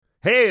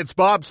Hey, it's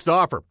Bob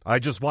Stauffer. I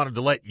just wanted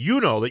to let you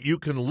know that you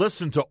can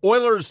listen to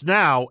Oilers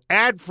Now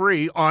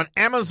ad-free on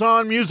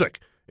Amazon Music,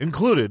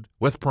 included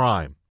with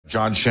Prime.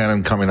 John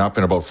Shannon coming up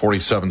in about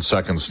 47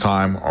 seconds'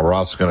 time. We're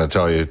also going to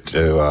tell you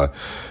to...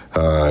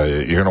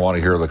 you're going to want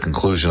to hear the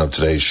conclusion of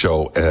today's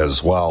show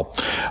as well.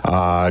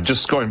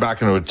 Just going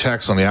back into a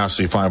text on the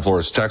Ashley Fine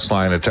Floors text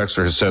line, a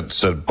texter has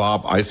said,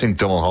 Bob, I think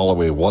Dylan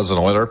Holloway was an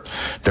Oiler,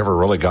 never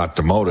really got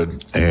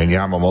demoted, and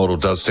Yamamoto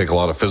does take a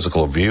lot of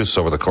physical abuse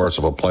over the course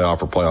of a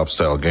playoff or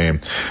playoff-style game.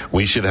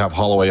 We should have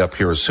Holloway up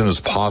here as soon as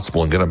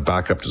possible and get him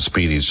back up to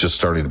speed. He's just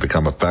starting to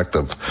become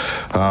effective.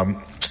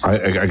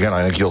 I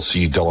think you'll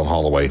see Dylan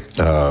Holloway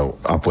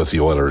up with the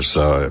Oilers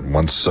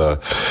once the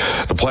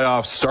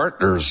playoffs start.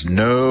 There's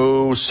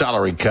no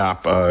salary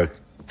cap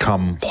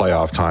come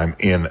playoff time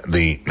in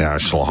the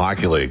National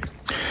Hockey League.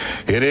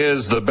 It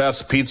is the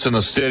best pizza in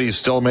the city,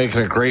 still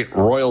making it great.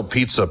 Royal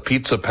Pizza,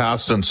 pizza,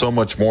 pasta, and so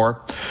much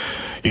more.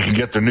 You can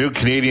get their new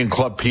Canadian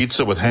Club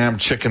pizza with ham,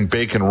 chicken,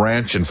 bacon,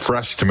 ranch, and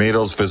fresh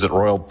tomatoes. Visit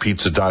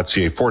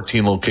royalpizza.ca.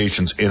 14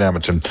 locations in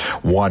Edmonton,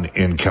 1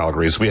 in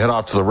Calgary. As we head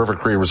off to the River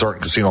Cree Resort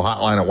and Casino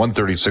hotline at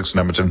 136 in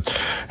Edmonton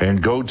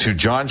and go to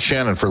John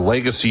Shannon for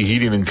Legacy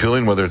Heating and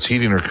Cooling. Whether it's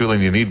heating or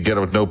cooling, you need, get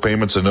it with no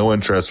payments and no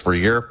interest for a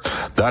year.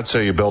 That's how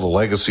you build a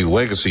legacy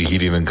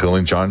Heating and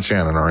Cooling. John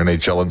Shannon, our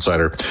NHL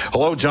insider.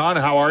 Hello, John.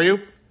 How are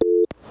you?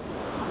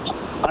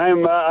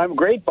 I'm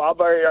great,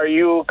 Bob. Are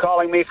you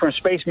calling me from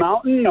Space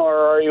Mountain, or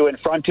are you in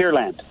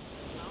Frontierland?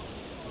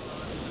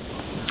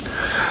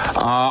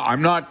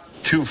 I'm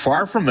not too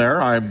far from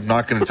there. I'm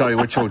not going to tell you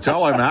which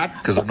hotel I'm at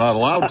because I'm not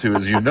allowed to,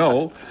 as you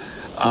know.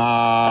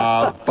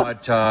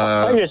 But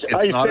I just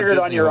figured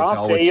on your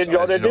off day you'd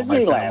go to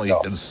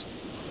Disneyland.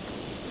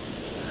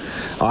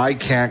 I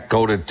can't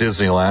go to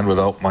Disneyland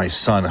without my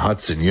son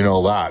Hudson. You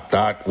know that.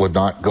 That would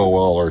not go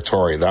well, or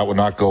Tori. That would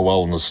not go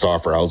well in the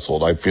Stauffer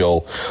household. I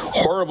feel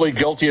horribly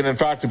guilty. And in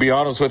fact, to be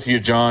honest with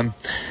you, John,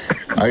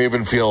 I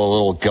even feel a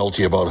little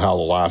guilty about how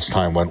the last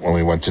time went when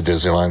we went to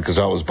Disneyland, because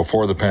that was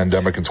before the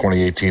pandemic in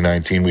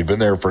 2018-19. We'd been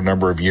there for a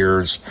number of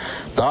years.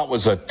 That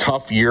was a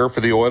tough year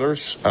for the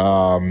Oilers.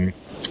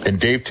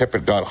 And Dave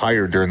Tippett got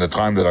hired during the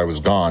time that I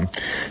was gone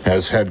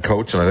as head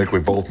coach. And I think we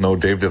both know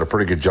Dave did a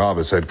pretty good job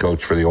as head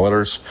coach for the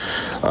Oilers.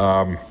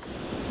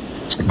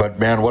 But,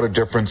 man, what a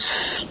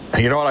difference.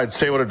 You know what I'd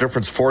say what a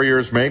difference 4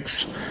 years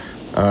makes?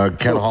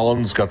 Ken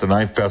Holland's got the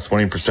 9th best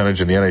winning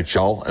percentage in the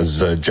NHL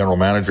as general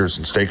manager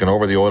since taking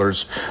over the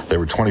Oilers. They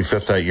were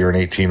 25th that year in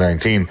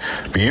 18-19.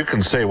 But you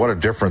can say what a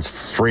difference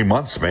 3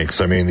 months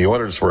makes. I mean, the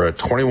Oilers were at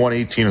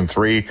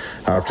 21-18-3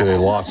 after they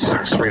lost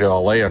 6-3 to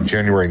LA on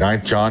January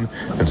 9th, John.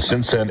 And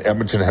since then,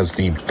 Edmonton has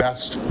the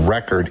best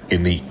record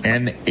in the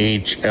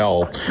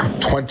NHL,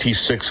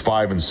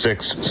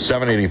 26-5-6,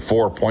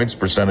 784 points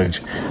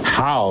percentage.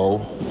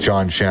 How,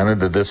 John Shannon,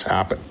 did this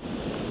happen?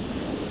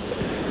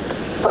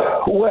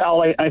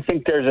 Well, I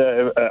think there's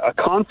a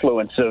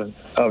confluence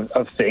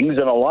of things,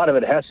 and a lot of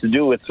it has to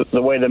do with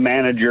the way the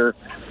manager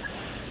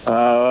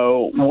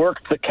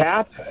worked the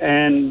cap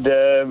and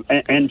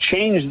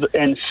changed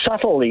and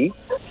subtly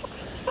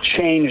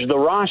changed the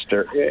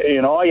roster.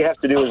 You know, all you have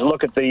to do is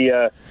look at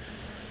the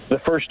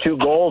first 2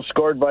 goals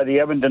scored by the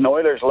Edmonton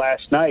Oilers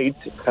last night.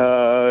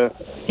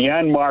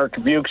 Janmark,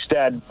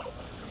 Bjugstad,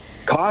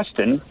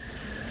 Costin.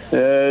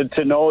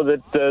 To know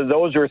that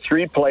those are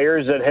 3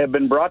 players that have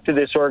been brought to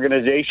this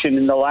organization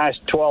in the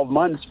last 12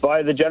 months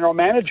by the general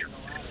manager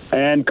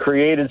and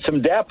created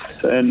some depth.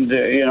 And,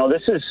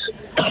 this is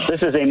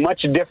a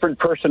much different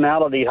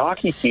personality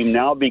hockey team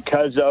now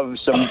because of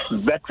some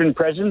veteran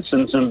presence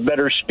and some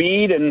better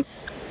speed and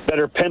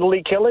better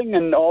penalty killing,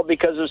 and all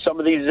because of some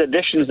of these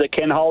additions that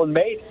Ken Holland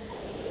made.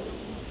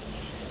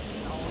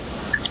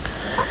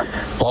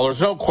 Well,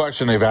 there's no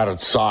question they've added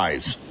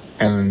size.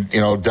 And,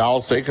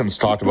 Dallas Aikens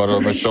talked about it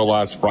on the show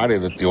last Friday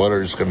that the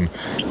Oilers can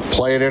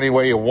play it any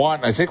way you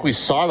want. And I think we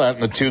saw that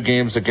in the 2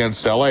 games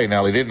against LA.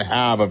 Now, they didn't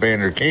have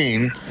Evander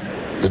Kane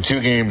the 2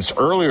 games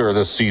earlier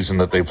this season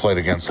that they played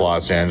against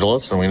Los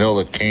Angeles. And we know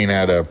that Kane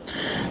had a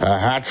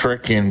hat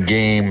trick in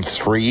Game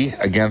 3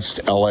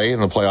 against LA in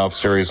the playoff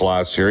series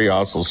last year. He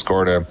also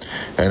scored an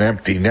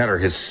empty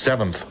netter, his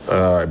 7th,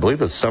 I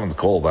believe his 7th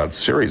goal of that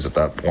series at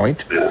that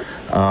point,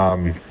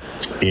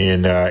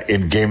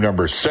 in game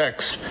number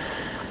 6.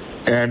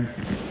 And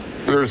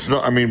there's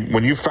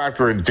when you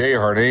factor in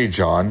Desharnais,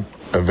 John,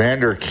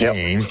 Evander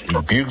Kane,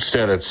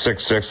 Bjugstad at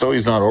 6'6", though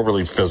he's not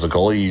overly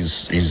physical,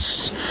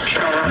 he's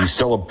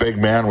still a big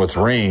man with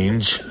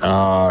range.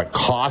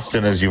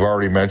 Costin, as you've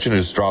already mentioned,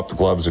 has dropped the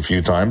gloves a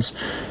few times.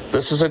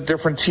 This is a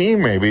different team,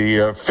 maybe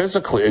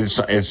physically.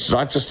 It's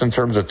not just in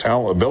terms of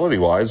talent,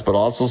 ability-wise, but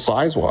also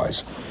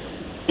size-wise.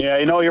 Yeah,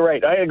 you're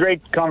right. I had a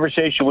great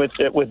conversation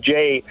with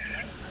Jay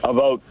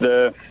about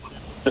the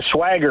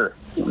swagger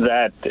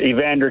that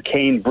Evander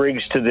Kane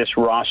brings to this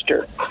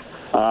roster.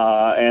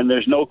 And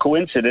there's no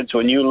coincidence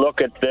when you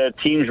look at the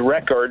team's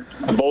record,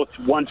 both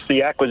once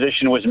the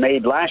acquisition was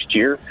made last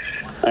year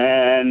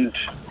and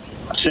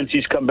since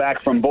he's come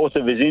back from both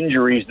of his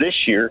injuries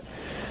this year,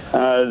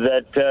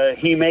 that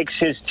he makes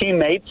his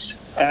teammates,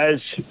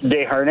 as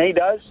Desharnais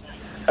does,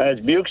 as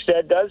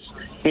Bukestad does,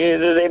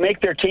 they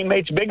make their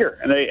teammates bigger,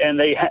 and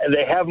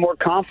they have more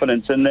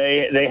confidence, and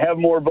they have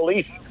more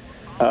belief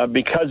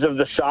because of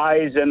the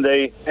size and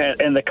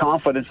the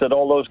confidence that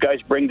all those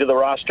guys bring to the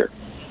roster.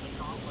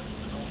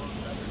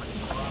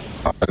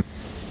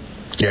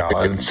 Yeah,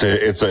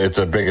 it's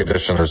a big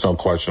addition. There's no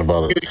question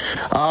about it.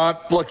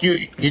 Look,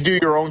 you do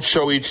your own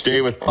show each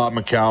day with Bob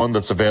McCown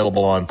that's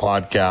available on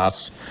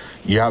podcasts.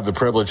 You have the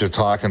privilege of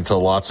talking to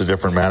lots of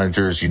different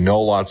managers. You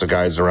know lots of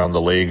guys around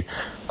the league.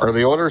 Are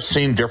the Oilers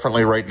seen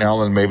differently right now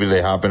than maybe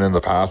they have been in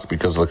the past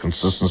because of the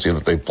consistency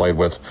that they've played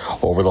with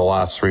over the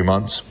last 3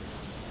 months?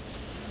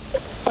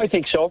 I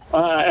think so,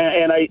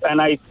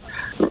 and I,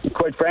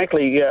 quite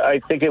frankly, I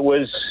think it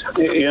was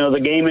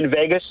the game in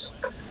Vegas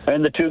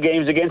and the 2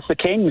 games against the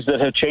Kings that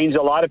have changed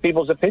a lot of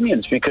people's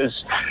opinions,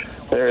 because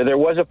there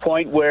was a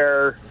point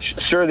where,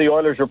 sure, the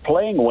Oilers were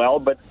playing well,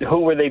 but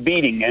who were they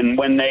beating? And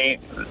when they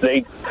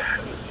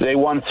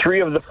won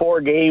 3 of the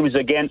 4 games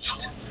against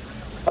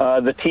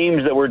the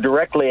teams that were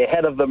directly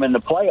ahead of them in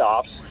the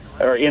playoffs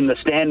or in the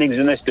standings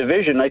in this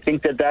division, I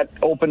think that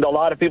opened a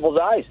lot of people's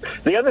eyes.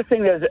 The other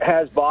thing that it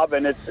has, Bob,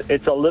 and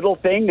it's a little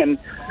thing, and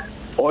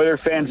Oilers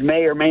fans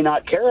may or may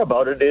not care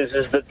about it,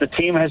 is that the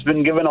team has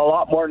been given a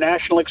lot more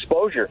national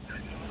exposure.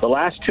 The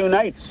last 2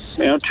 nights,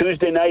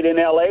 Tuesday night in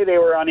LA, they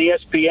were on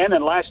ESPN,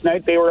 and last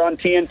night they were on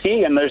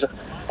TNT, and there's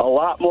a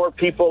lot more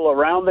people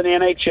around the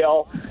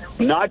NHL,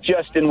 not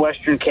just in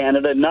Western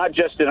Canada, not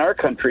just in our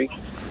country,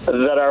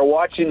 that are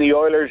watching the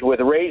Oilers with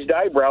raised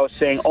eyebrows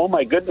saying, oh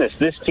my goodness,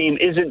 this team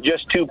isn't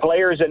just 2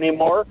 players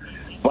anymore.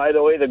 By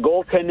the way, the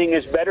goaltending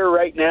is better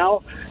right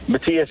now.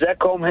 Matthias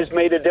Ekholm has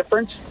made a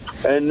difference,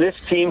 and this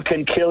team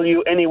can kill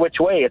you any which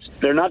way.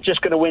 They're not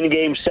just going to win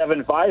games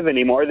 7-5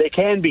 anymore. They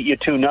can beat you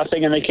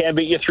 2-0, and they can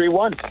beat you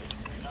 3-1.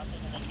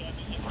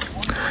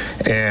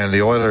 And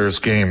the Oilers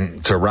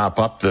game to wrap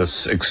up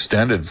this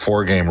extended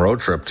 4-game road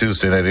trip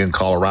Tuesday night in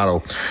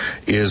Colorado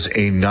is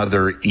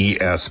another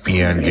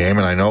ESPN game.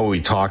 And I know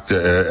we talked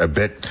a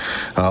bit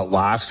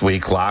last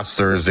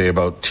Thursday,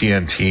 about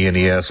TNT and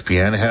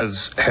ESPN.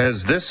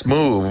 Has this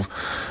move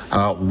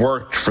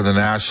worked for the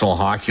National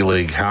Hockey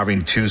League,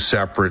 having 2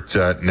 separate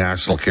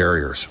national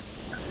carriers?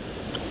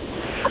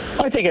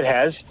 I think it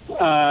has.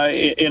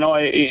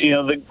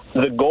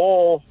 The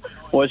goal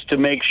was to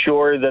make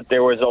sure that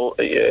there was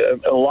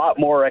a lot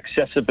more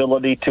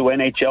accessibility to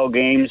NHL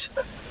games.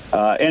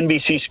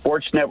 NBC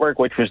Sports Network,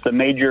 which was the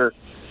major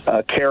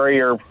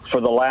carrier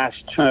for the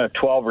last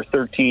 12 or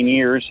 13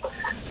 years,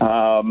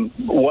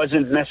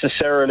 wasn't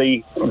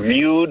necessarily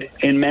viewed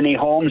in many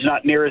homes,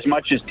 not near as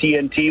much as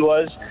TNT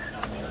was,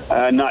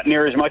 not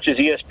near as much as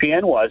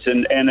ESPN was.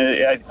 And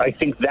I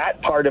think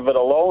that part of it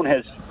alone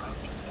has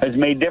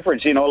made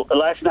difference.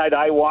 Last night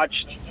I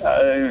watched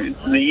the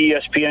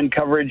ESPN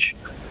coverage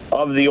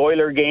of the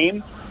Oiler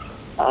game,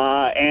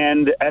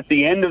 and at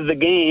the end of the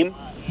game,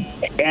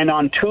 and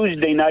on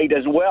Tuesday night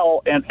as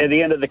well, and at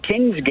the end of the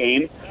Kings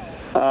game,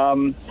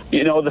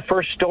 the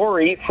first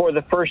story for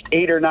the first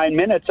 8 or 9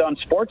 minutes on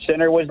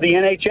SportsCenter was the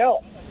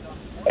NHL.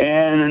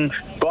 And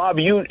Bob,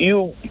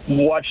 you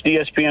watched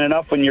ESPN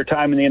enough in your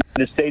time in the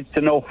United States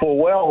to know full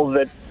well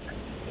that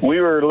we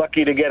were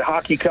lucky to get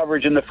hockey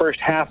coverage in the first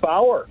half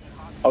hour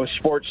of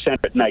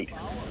SportsCenter at night.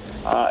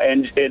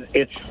 And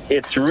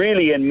it's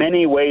really, in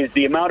many ways,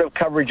 the amount of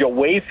coverage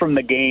away from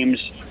the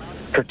games,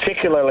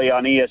 particularly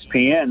on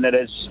ESPN, that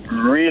has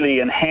really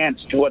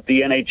enhanced what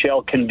the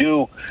NHL can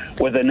do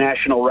with a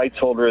national rights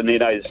holder in the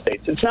United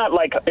States. It's not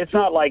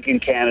like in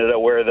Canada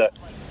where the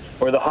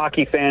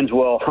hockey fans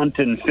will hunt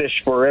and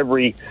fish for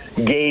every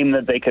game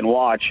that they can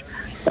watch.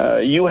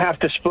 You have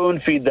to spoon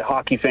feed the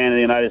hockey fan in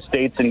the United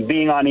States, and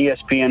being on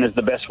ESPN is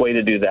the best way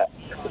to do that.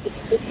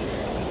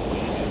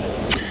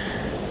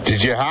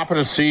 Did you happen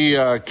to see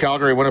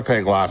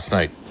Calgary-Winnipeg last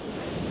night?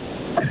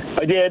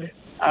 I did.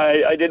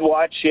 I did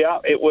watch. Yeah,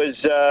 it was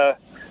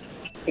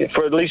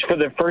at least for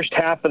the first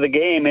half of the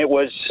game. It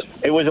was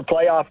a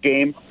playoff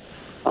game,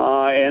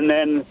 and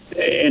then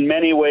in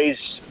many ways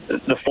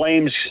the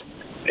Flames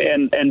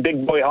and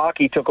big boy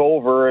hockey took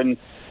over. And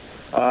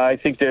I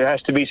think there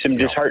has to be some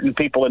disheartened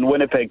people in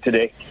Winnipeg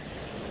today.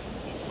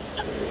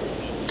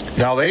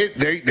 Now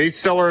they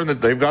still are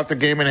they've got the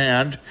game in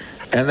hand,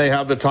 and they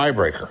have the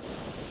tiebreaker.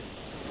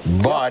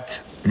 But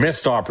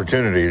missed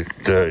opportunity,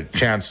 the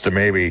chance to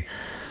maybe,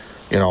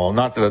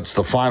 not that it's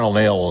the final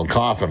nail in the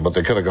coffin, but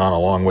they could have gone a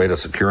long way to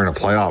securing a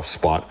playoff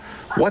spot.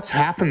 What's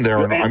happened there?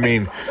 I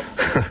mean,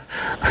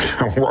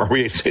 are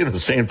we saying the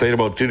same thing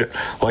about two?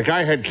 Like,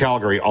 I had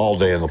Calgary all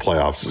day in the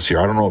playoffs this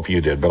year. I don't know if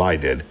you did, but I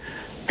did.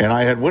 And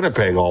I had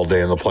Winnipeg all day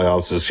in the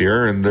playoffs this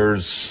year, and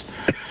it's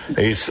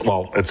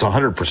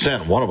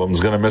 100%. One of them is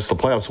going to miss the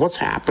playoffs. What's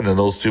happened in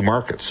those two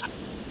markets?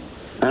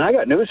 And I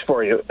got news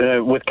for you.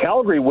 With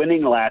Calgary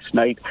winning last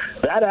night,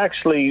 that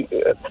actually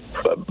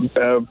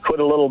put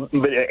a little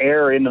bit of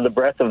air into the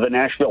breath of the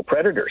Nashville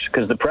Predators,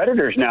 because the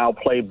Predators now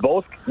play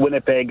both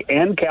Winnipeg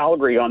and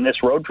Calgary on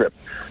this road trip.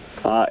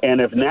 And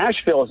if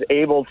Nashville is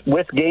able,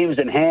 with games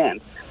in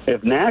hand,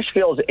 if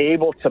Nashville is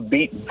able to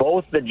beat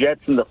both the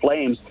Jets and the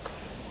Flames,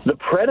 the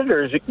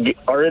Predators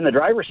are in the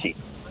driver's seat.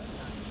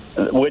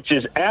 which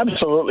is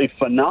absolutely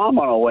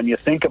phenomenal when you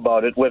think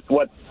about it with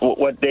what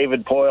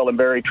David Poile and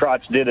Barry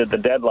Trotz did at the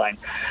deadline.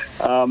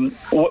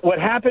 What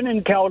happened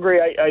in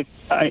Calgary,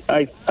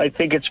 I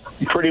think it's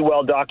pretty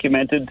well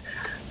documented.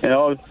 You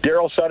know,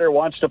 Daryl Sutter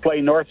wants to play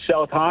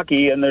north-south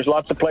hockey, and there's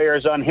lots of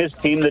players on his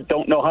team that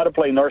don't know how to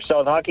play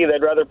north-south hockey.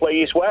 They'd rather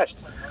play east-west.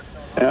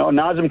 You know,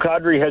 Nazem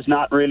Kadri has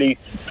not really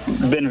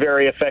been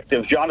very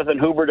effective. Jonathan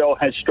Huberdeau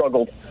has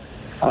struggled.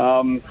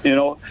 You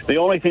know, the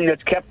only thing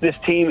that's kept this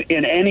team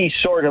in any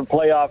sort of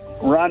playoff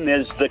run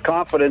is the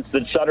confidence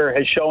that Sutter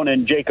has shown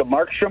in Jacob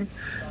Markstrom.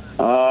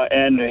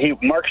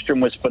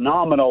 Markstrom was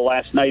phenomenal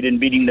last night in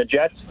beating the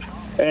Jets.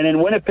 And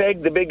in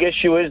Winnipeg, the big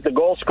issue is the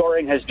goal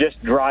scoring has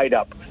just dried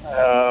up.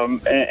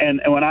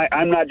 And when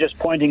I'm not just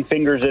pointing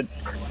fingers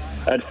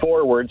at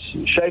forwards,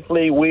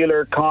 Scheifele,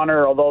 Wheeler,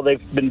 Connor, although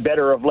they've been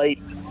better of late,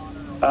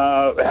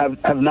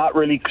 have not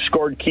really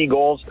scored key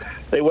goals.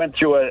 They went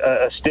through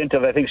a stint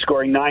of, I think,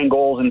 scoring 9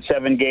 goals in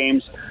 7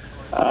 games.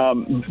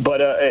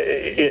 But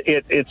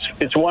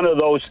it's one of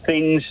those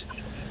things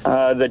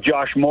that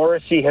Josh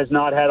Morrissey has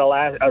not had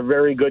a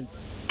very good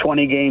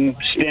 20-game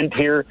stint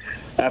here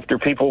after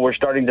people were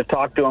starting to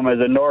talk to him as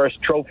a Norris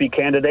Trophy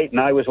candidate, and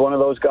I was one of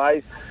those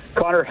guys.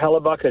 Connor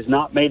Hellebuck has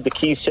not made the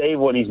key save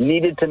when he's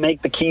needed to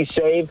make the key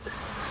save.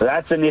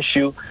 That's an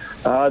issue.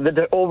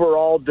 The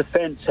overall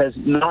defense has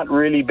not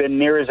really been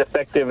near as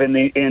effective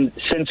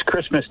since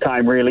Christmas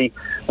time, really,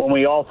 when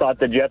we all thought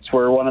the Jets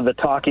were one of the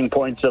talking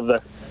points of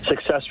the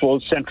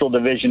successful Central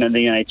Division in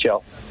the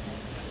NHL.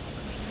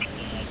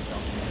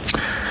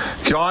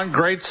 John,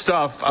 great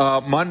stuff.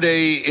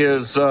 Monday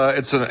is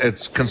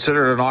it's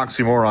considered an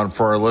oxymoron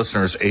for our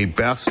listeners, a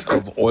Best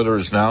of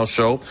Oilers Now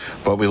show,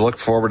 but we look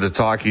forward to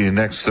talking to you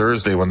next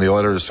Thursday when the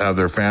Oilers have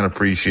their fan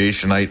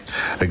appreciation night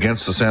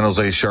against the San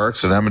Jose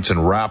Sharks and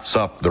Edmonton wraps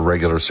up the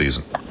regular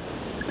season.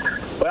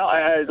 Well,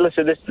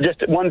 listen, this just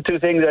 2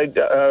 things.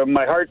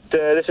 My heart,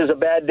 this is a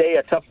bad day,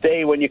 a tough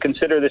day when you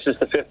consider this is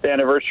the 5th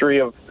anniversary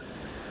of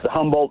the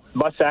Humboldt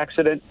bus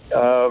accident.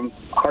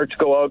 Hearts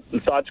go out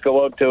and thoughts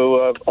go out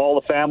to all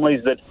the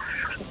families that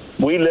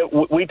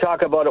we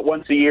talk about it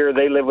once a year.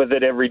 They live with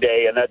it every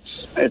day, and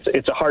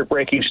it's a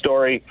heartbreaking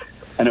story,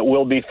 and it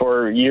will be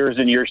for years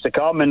and years to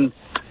come. And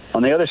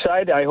on the other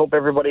side, I hope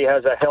everybody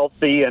has a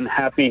healthy and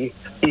happy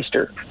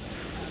Easter.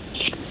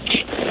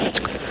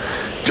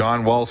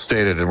 John, well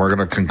stated, and we're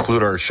going to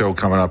conclude our show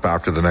coming up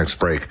after the next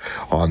break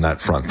on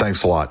that front.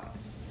 Thanks a lot.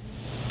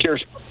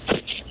 Cheers.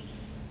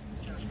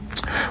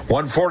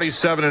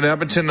 1:47 in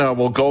Edmonton.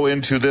 We'll go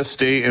into this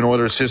day in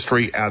Oilers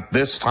history at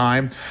this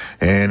time,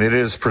 and it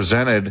is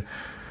presented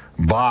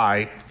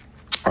by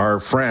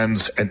our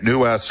friends at New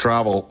West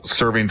Travel,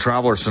 serving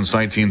travelers since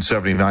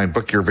 1979.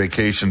 Book your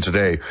vacation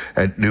today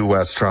at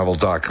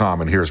newwesttravel.com.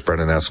 And here's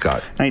Brendan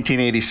Escott.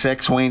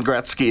 1986, Wayne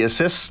Gretzky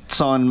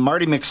assists on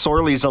Marty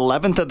McSorley's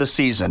 11th of the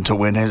season to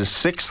win his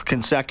 6th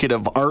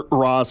consecutive Art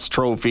Ross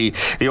Trophy.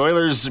 The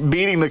Oilers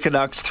beating the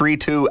Canucks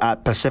 3-2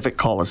 at Pacific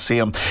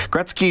Coliseum.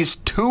 Gretzky's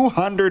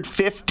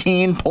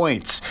 215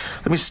 points.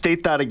 Let me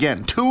state that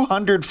again.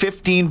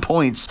 215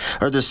 points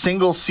are the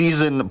single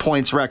season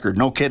points record.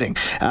 No kidding.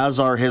 As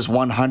are his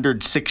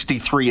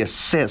 163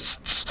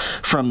 assists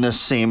from this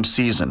same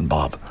season,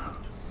 Bob.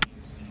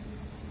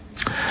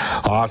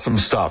 Awesome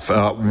stuff.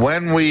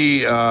 When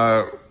we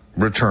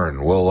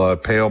return, we'll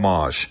pay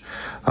homage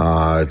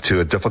to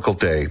a difficult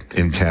day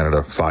in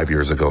Canada 5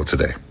 years ago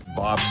today.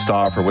 Bob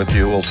Stauffer with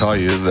you. We'll tell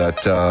you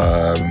that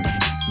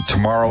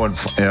tomorrow and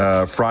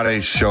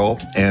Friday's show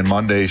and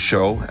Monday's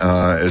show,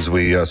 as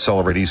we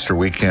celebrate Easter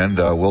weekend,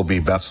 will be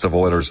Best of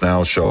Oilers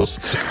Now shows.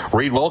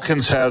 Reed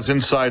Wilkins has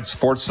Inside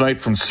Sports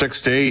Night from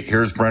 6 to 8.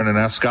 Here's Brendan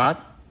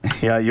Escott.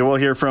 Yeah, you will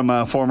hear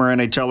from former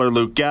NHLer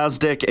Luke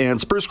Gazdic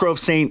and Spruce Grove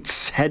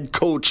Saints head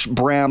coach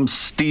Bram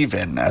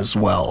Steven as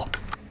well.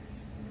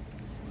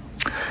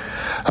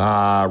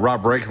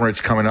 Rob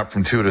Breckenridge coming up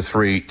from 2 to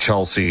 3.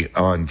 Chelsea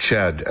on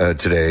Ched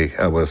today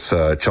with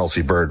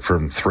Chelsea Bird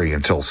from 3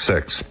 until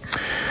 6.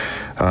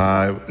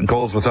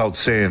 Goes without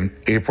saying,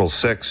 April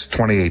 6,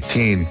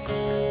 2018.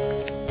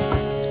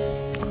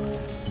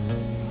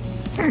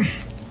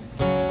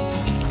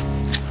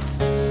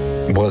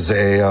 Was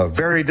a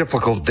very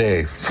difficult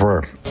day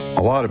for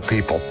a lot of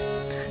people.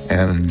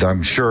 And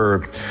I'm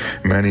sure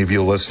many of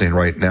you listening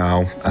right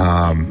now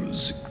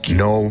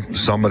know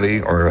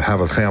somebody or have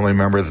a family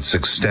member that's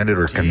extended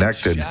or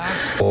connected.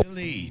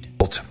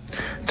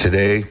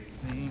 Today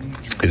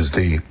is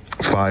the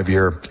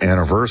 5-year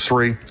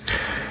anniversary,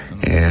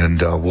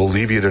 and we'll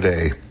leave you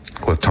today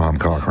with Tom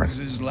Cochrane.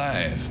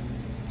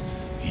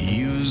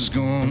 He was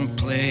going to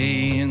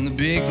play in the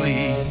big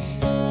league.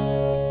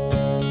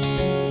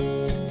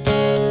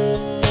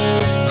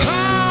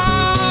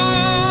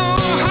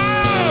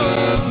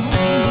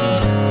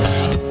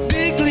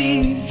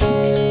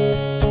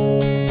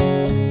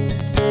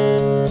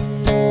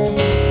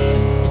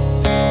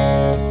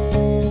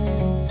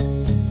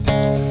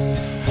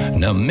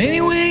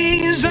 Many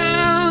ways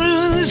out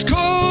of this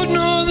cold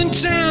northern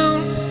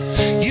town.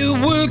 You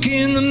work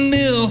in the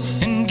mill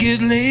and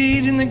get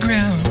laid in the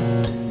ground.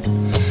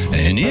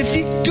 And if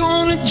you're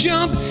gonna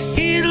jump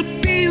It'll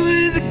be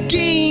with the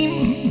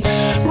game.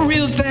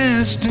 Real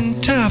fast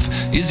and tough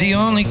is the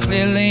only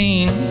clear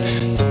lane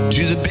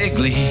to the big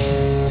league.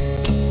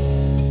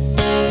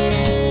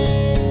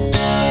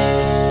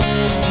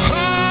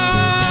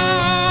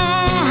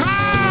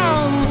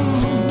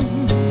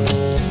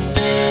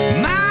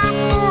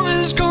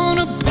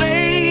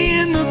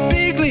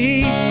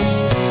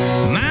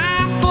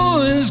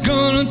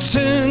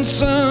 Turn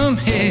some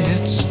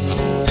heads.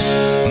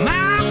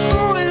 My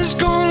boy's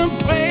gonna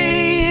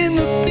play in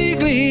the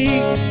big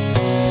league.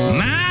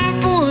 My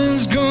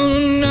boy's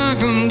gonna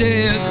knock 'em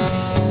dead.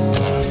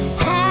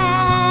 Oh,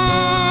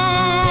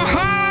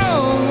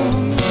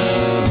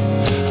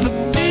 the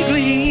big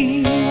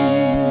league.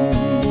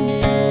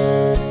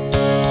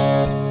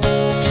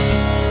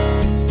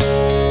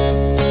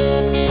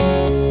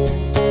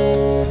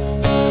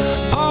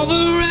 All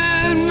the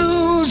right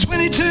moves when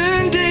he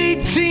turned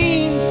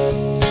 18.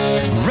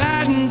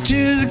 Riding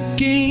to the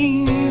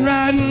game,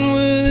 riding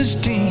with his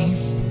team,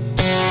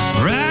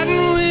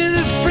 riding with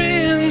the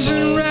friends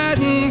and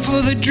riding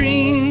for the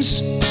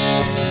dreams,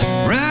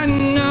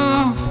 riding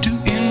off to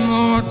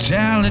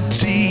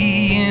immortality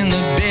in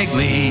the big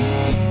league.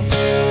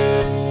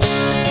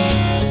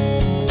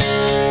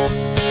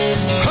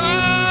 Oh,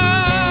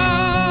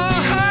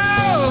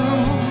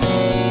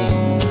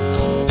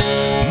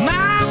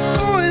 my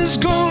boy's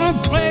gonna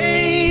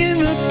play in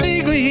the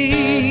big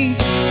league.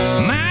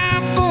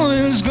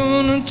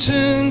 Gonna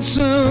turn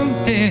some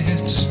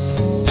heads.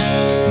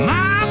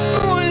 My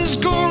boy's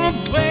gonna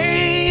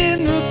play in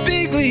the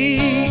big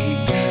league.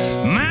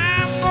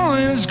 My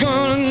boy's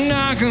gonna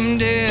knock 'em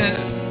dead.